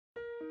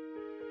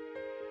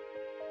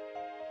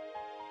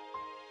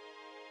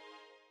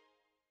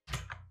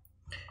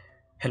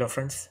Hello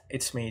friends,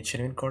 it's me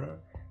Genuine Coder.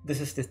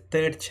 This is the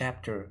third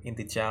chapter in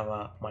the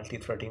Java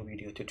multi-threading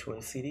video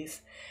tutorial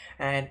series,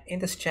 and in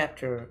this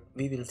chapter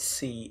we will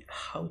see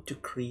how to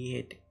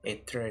create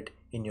a thread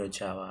in your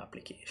Java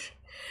application.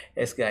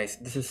 Yes guys,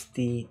 this is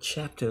the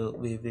chapter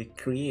where we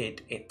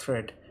create a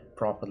thread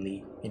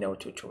properly in our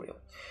tutorial.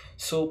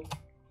 So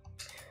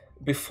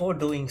before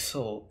doing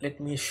so,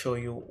 let me show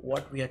you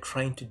what we are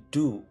trying to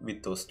do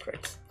with those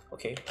threads.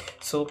 Okay,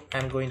 so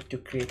I'm going to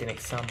create an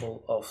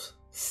example of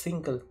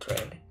single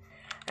thread,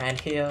 and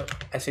here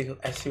as you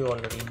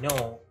already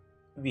know,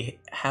 we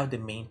have the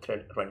main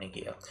thread running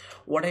here.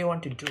 What I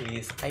want to do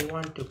is I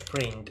want to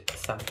print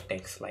some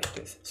text like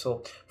this.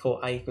 So for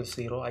I equals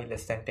 0, I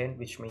less than 10,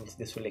 which means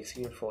this will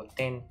execute for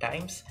 10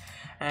 times,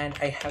 and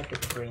I have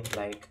to print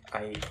like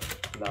I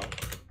love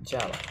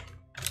Java.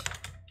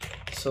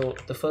 So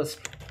the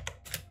first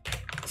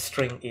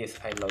string is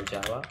I love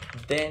Java,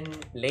 then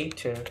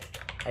later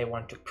I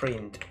want to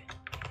print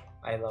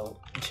I love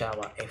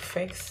Java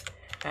FX,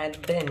 and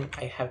then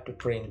I have to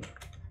print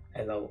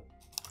I love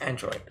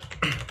Android.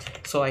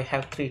 So I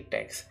have 3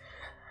 tags,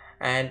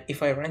 and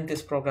if I run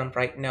this program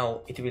right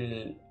now, it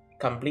will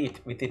complete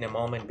within a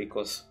moment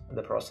because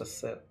the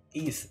processor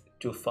is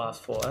too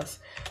fast for us.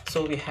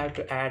 So we have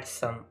to add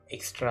some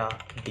extra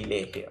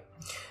delay here.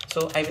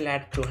 So I will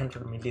add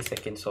 200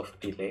 milliseconds of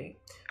delay.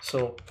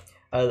 So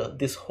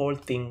this whole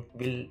thing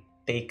will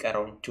take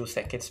around 2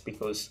 seconds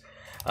because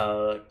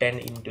 10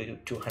 into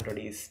 200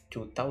 is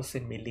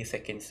 2000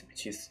 milliseconds,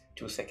 which is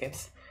 2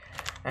 seconds.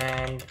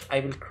 And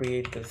I will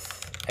create this,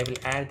 I will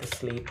add the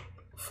sleep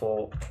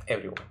for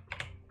every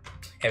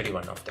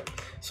one of them.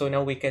 So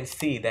now we can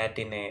see that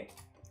in a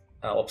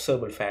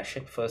observable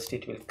fashion. First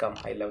it will come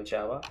I love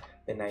Java,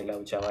 then I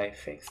love Java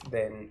FX,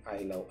 then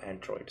I love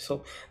Android.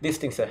 So these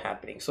things are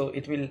happening. So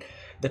it will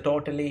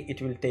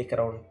take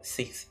around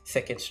 6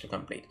 seconds to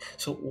complete.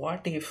 So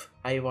what if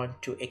I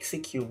want to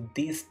execute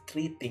these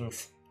 3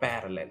 things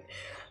parallel?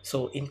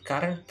 So in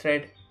current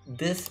thread,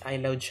 this I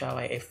love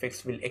Java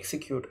FX will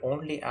execute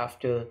only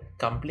after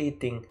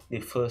completing the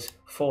first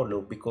for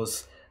loop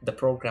because the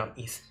program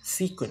is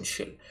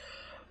sequential.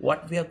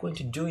 What we are going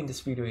to do in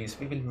this video is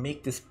we will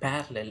make this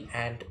parallel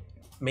and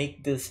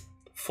make this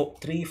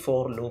 3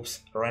 for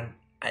loops run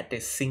at a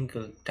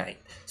single time.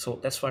 So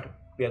that's what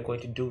we are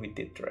going to do with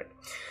the thread.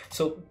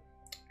 So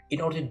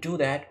in order to do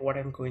that, what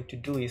I'm going to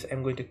do is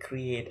I'm going to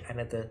create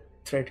another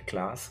thread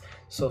class.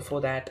 So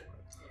for that,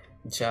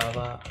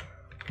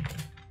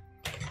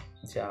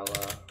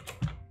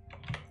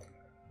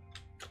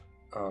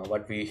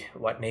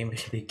 what name will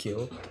we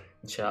give?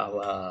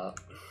 Java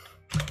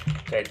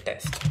thread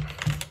test.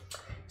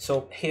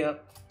 So here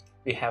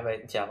we have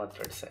a Java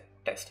thread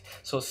test.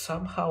 So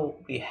somehow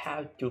we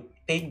have to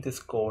take this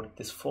code,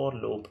 this for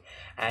loop,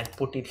 and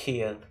put it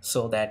here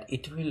so that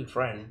it will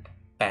run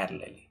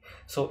parallelly.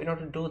 So in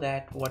order to do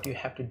that, what you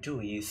have to do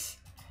is,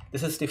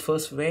 this is the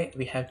first way.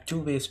 We have 2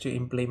 ways to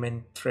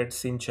implement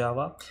threads in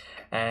Java,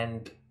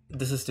 and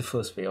this is the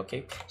first way.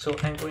 Okay, so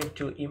I'm going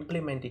to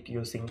implement it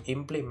using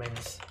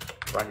implements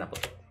runnable.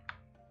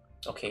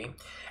 Okay,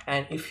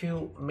 and if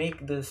you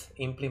make this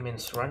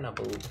implements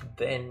runnable,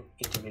 then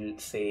it will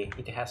say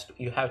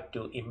you have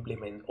to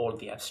implement all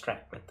the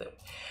abstract method,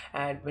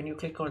 and when you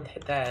click on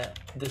that,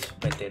 this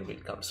method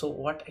will come. So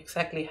what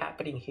exactly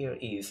happening here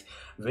is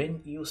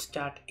when you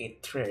start a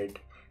thread,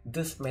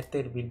 this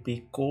method will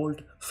be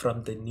called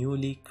from the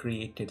newly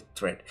created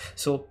thread.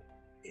 So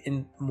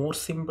in more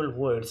simple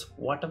words,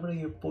 whatever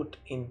you put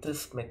in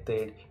this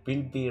method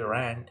will be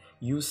ran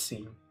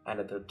using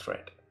another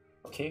thread.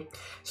 Okay,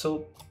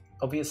 so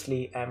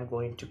obviously I'm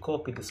going to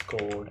copy this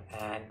code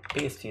and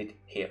paste it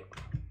here,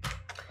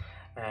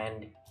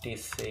 and it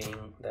is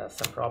saying there are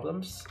some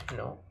problems.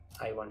 No,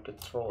 I want to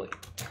throw it.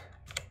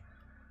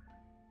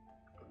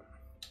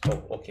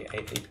 Oh, okay,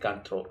 it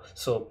can't throw.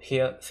 So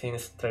here,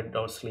 since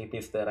thread.sleep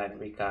is there and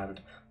we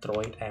can't throw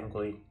it, I'm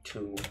going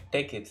to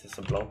take it as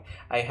a block.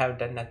 I have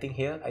done nothing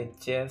here. I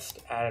just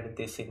added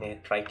this in a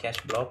try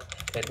catch block.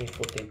 Let me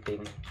put it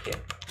in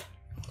here.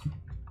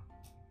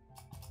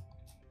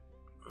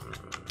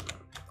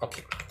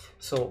 Okay,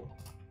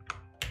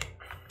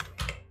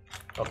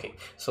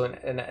 so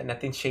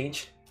nothing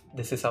changed.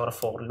 This is our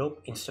for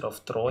loop instead of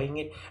throwing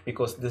it,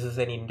 because this is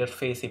an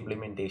interface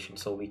implementation,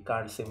 so we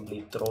can't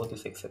simply throw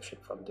this exception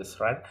from this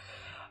run,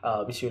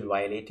 which will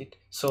violate it.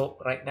 So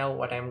right now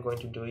what I'm going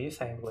to do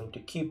is I'm going to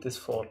keep this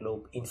for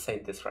loop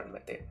inside this run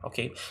method.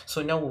 Okay,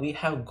 so now we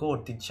have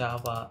got the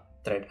Java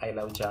thread I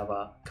love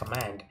Java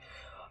command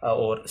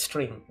or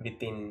string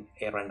within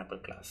a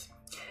runnable class.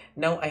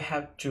 Now I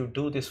have to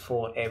do this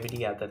for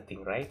every other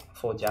thing, right?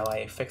 For Java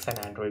FX and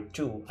Android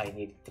too, I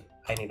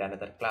need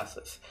another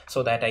classes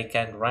so that I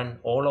can run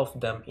all of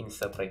them in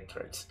separate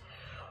threads.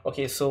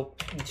 Okay, so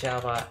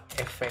Java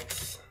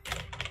FX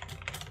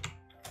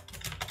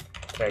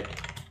thread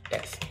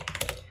test,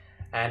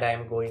 and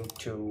I'm going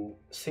to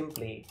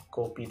simply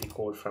copy the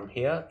code from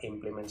here,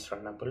 implements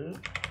runnable,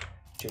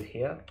 to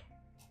here.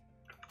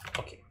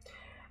 Okay,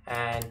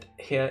 and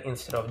here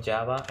instead of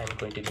Java, I'm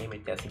going to name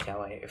it as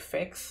Java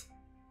FX.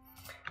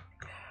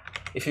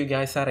 If you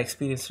guys are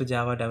experienced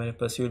Java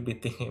developers, you'll be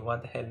thinking,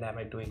 what the hell am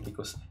I doing?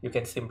 Because you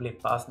can simply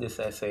pass this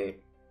as a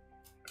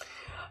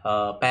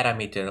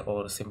parameter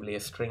or simply a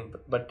string,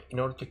 but in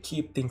order to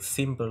keep things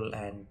simple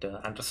and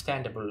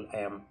understandable, I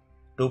am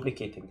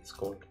duplicating this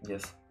code.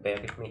 Just bear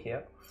with me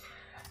here.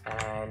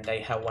 And I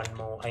have one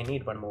more, I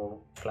need one more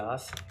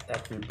class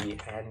that will be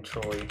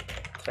Android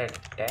thread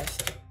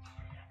test,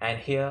 and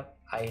here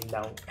I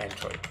love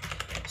Android.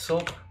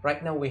 So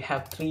right now we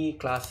have three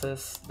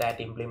classes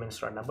that implements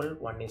Runnable.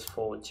 One is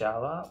for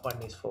Java,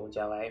 one is for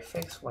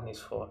JavaFX, one is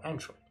for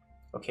Android.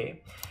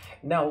 Okay,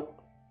 now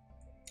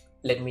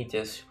let me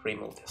just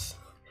remove this.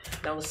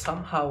 Now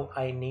somehow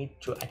I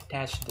need to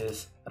attach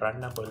this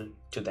Runnable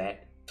to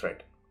that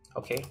thread.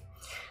 Okay,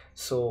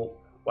 so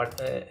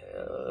what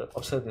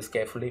observe this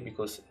carefully,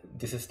 because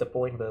this is the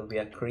point where we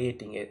are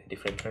creating a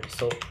different thread.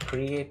 So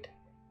create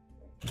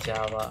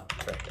Java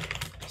thread.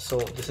 So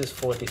this is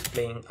for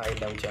displaying I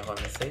love Java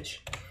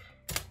message.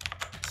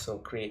 So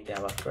create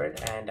Java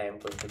thread, and I am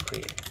going to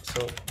create.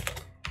 So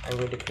I'm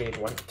going to create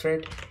one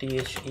thread,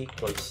 th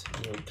equals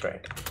new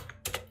thread.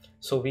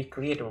 So we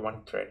created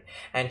one thread,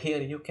 and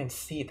here you can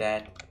see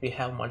that we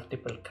have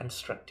multiple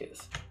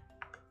constructors.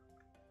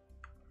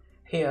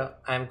 Here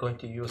I'm going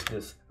to use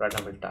this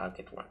runnable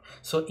target one.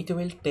 So it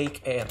will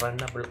take a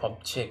runnable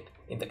object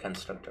in the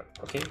constructor.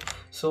 Okay,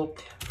 so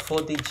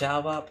for the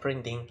Java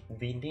printing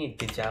we need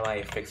the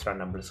JavaFX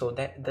runnable. So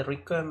that the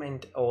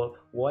requirement, or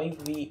why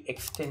we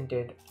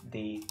extended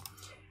the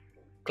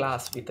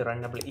class with the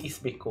runnable, is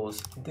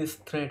because this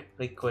thread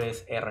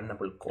requires a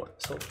runnable code.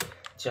 So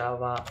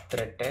Java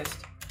thread test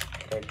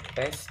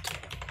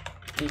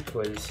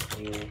equals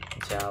new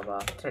Java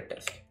thread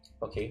test.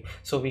 Okay,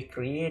 so we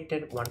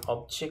created one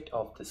object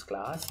of this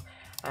class,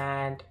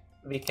 and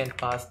we can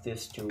pass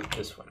this to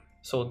this one.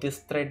 So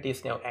this thread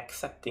is now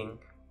accepting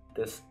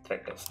this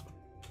thread test.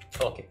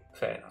 Okay,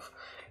 fair enough.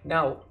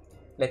 Now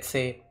let's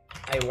say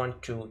I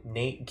want to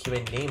give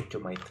a name to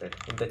my thread.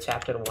 In the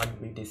chapter 1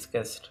 we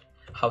discussed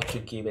how to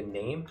give a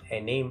name.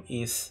 A name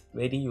is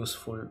very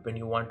useful when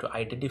you want to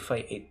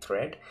identify a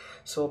thread.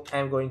 So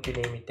I'm going to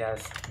name it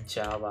as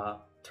Java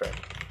thread.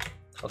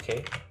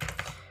 Okay,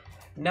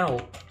 now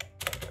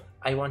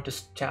I want to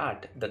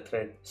start the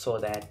thread so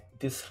that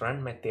this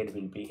run method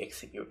will be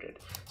executed.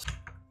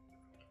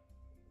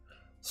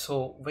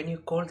 So when you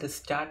call the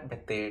start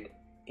method,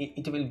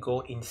 it will go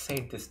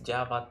inside this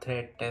Java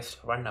thread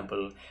test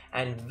runnable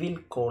and will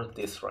call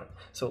this run.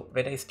 So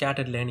when I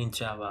started learning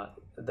Java,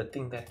 the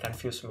thing that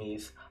confused me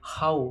is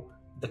how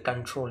the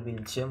control will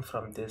jump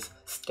from this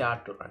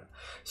start to run.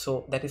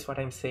 So that is what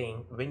I'm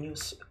saying. When you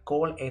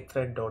call a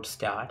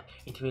thread.start,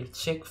 it will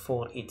check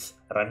for its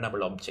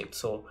runnable object.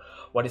 So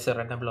what is the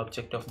runnable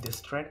object of this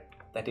thread?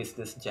 That is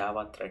this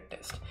Java thread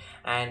test,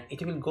 and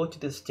it will go to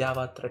this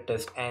Java thread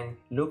test and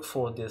look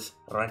for this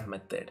run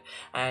method,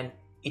 and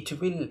it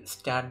will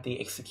start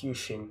the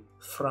execution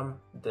from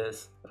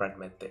this run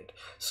method.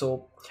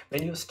 So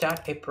when you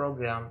start a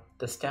program,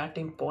 the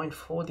starting point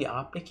for the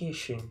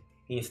application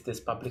is this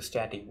public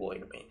static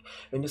void main.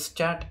 When you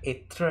start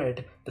a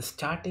thread, the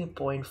starting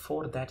point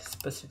for that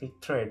specific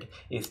thread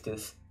is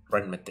this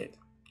run method.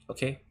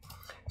 Okay,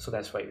 so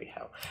that's why we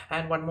have.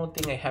 And one more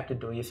thing I have to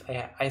do is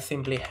I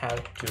simply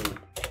have to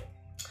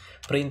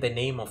print the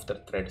name of the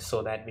thread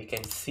so that we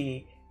can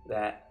see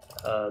that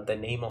the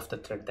name of the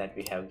thread that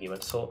we have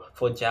given. So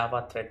for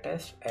Java thread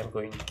test, I'm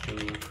going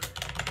to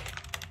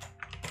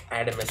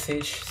add a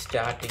message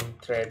starting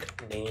thread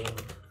name,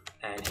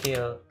 and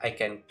here I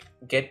can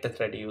get the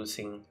thread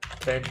using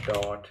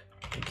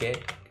thread.get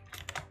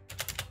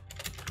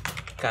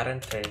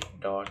current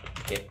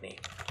thread.get name.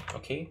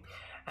 Okay,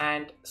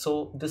 and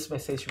so this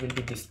message will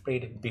be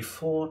displayed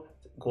before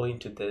going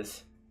to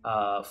this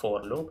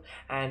for loop,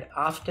 and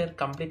after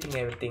completing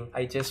everything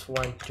I just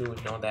want to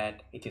know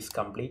that it is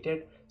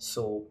completed.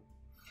 So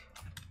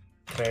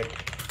thread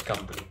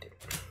completed.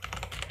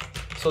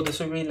 So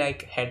this will be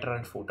like header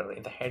and footer.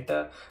 In the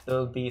header there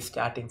will be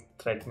starting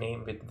thread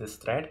name with this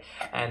thread,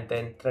 and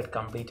then thread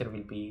completed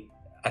will be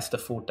as the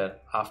footer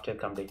after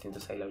completing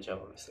this I love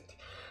Java message.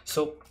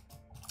 So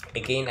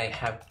again I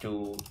have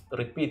to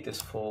repeat this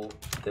for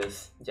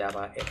this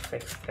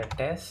JavaFX thread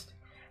test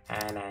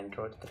and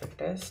Android thread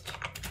test.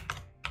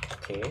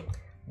 Okay,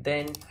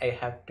 then I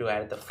have to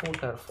add the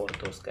footer for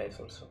those guys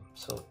also.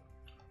 So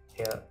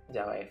here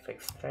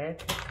JavaFX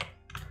thread,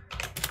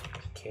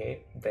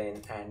 okay,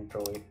 then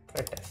Android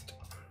thread test.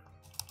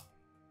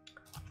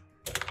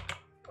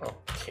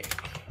 Okay,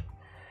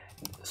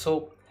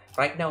 so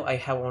right now I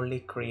have only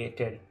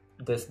created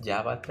this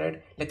Java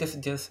thread. Let us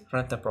just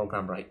run the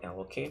program right now.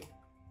 Okay,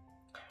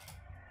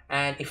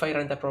 and if I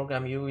run the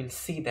program, you will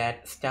see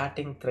that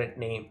starting thread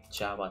name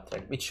Java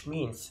thread, which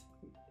means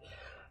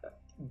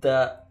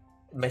the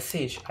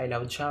message I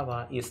love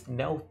Java is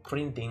now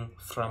printing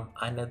from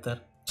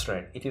another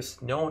thread. It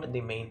is not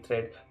the main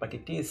thread, but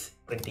it is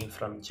printing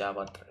from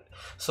Java thread.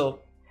 So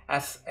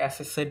as I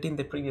said in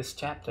the previous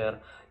chapter,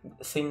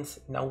 since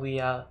now we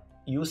are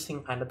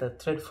using another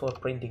thread for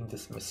printing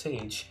this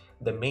message,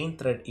 the main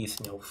thread is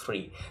now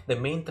free. The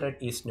main thread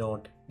is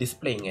not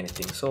displaying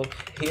anything. So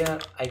here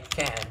I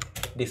can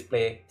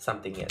display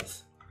something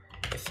else.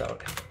 So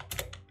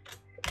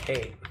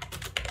hey,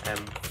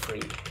 I'm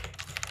free.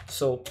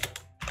 So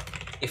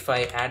if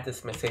I add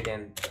this message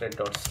and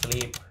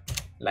thread.sleep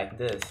like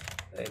this,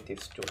 it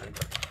is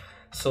 200.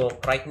 So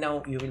right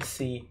now you will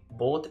see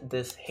both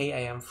this hey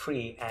I am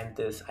free and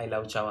this I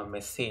love Java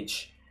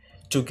message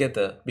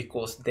together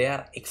because they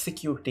are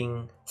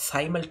executing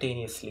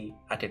simultaneously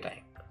at a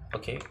time.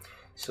 Okay,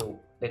 so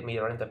let me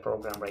run the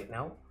program right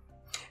now,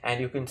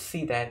 and you can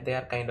see that they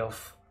are kind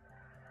of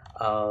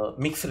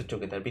mixed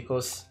together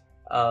because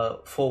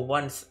for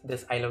once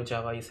this I love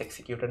Java is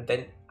executed,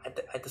 then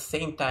at the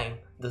same time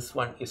this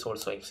one is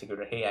also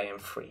executed, hey I am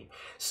free.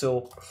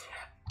 So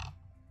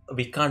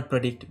we can't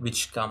predict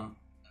which come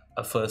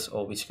first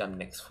or which come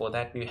next. For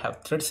that we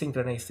have thread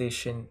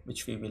synchronization,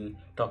 which we will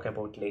talk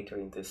about later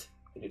in this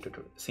video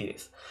tutorial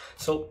series.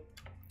 So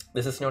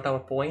this is not our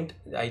point.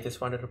 I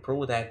just wanted to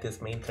prove that this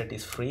main thread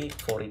is free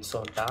for its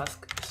own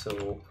task.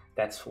 So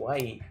that's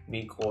why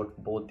we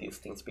got both these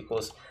things,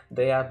 because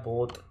they are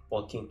both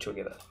working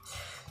together.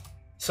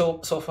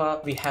 So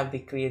far we have the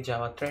create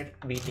Java thread.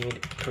 We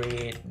need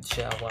create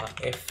Java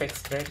FX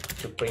thread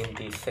to print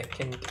the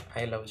second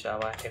I love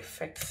Java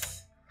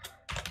FX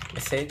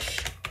message,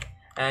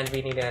 and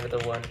we need another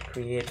one,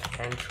 create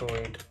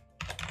Android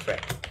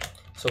thread.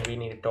 So we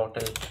need a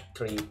total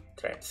 3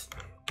 threads.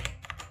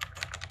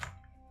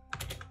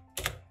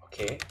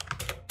 Okay,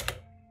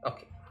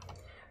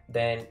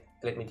 then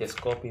let me just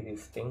copy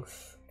these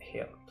things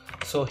here.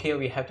 So here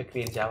we have to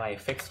create Java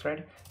FX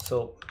thread.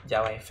 So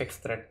Java FX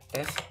thread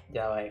test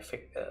Java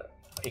FX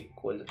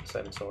equal, so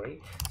I'm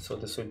sorry, so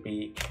this will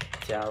be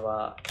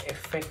Java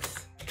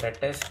FX thread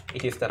test.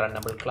 It is the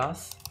runnable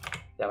class,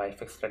 Java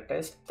FX thread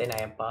test. Then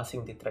I am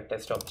passing the thread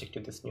test object to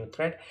this new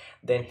thread.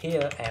 Then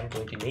here I am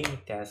going to name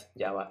it as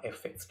Java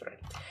FX thread,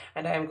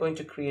 and I am going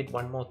to create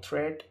one more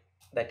thread,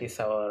 that is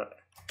our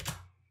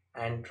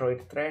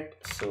Android thread.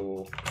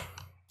 So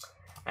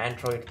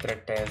Android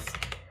thread test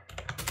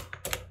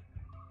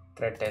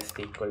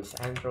equals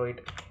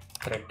Android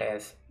thread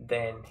test,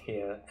 then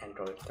here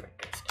Android thread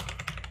test.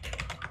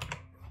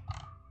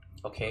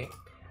 Okay,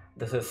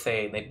 this is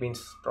a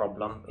NetBeans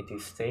problem. It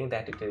is saying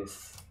that it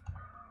does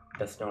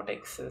not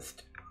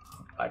exist,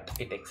 but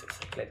it exists.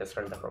 Let us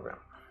run the program.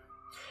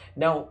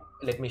 Now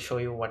let me show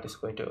you what is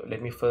going to,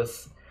 let me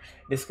first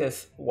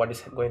discuss what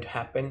is going to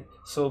happen.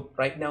 So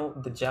right now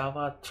the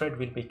Java thread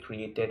will be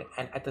created,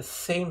 and at the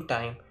same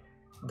time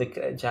the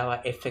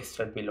Java FX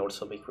thread will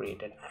also be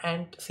created,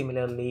 and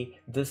similarly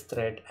this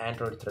thread,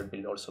 Android thread,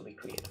 will also be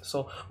created.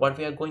 So what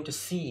we are going to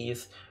see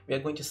is, we are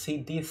going to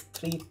see these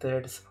 3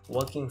 threads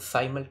working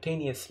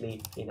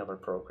simultaneously in our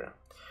program.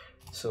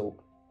 So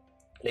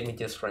let me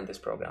just run this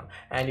program,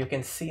 and you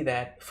can see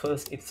that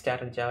first it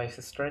started Java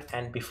FX thread,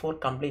 and before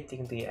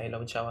completing the I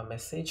love Java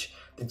message,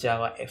 the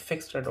Java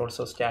FX thread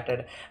also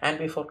started, and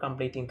before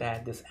completing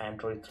that this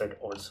Android thread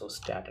also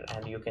started.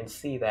 And you can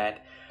see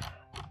that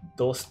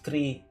those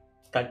 3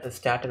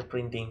 started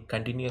printing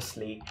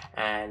continuously,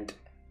 and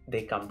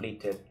they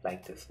completed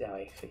like this: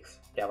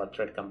 Java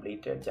thread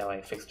completed, Java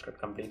FX thread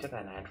completed,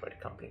 and Android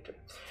completed.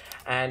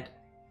 And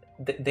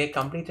they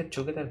completed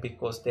together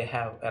because they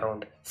have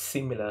around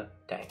similar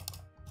time,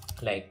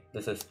 like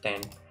this is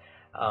 10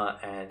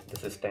 and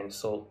this is 10,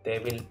 so they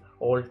will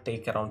all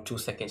take around 2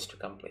 seconds to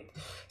complete.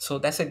 So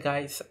that's it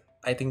guys.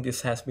 I think this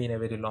has been a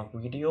very long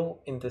video.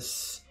 In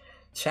this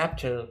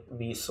chapter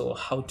we saw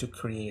how to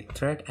create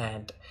thread,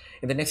 and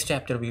in the next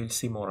chapter we will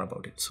see more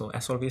about it. So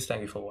as always,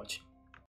 thank you for watching.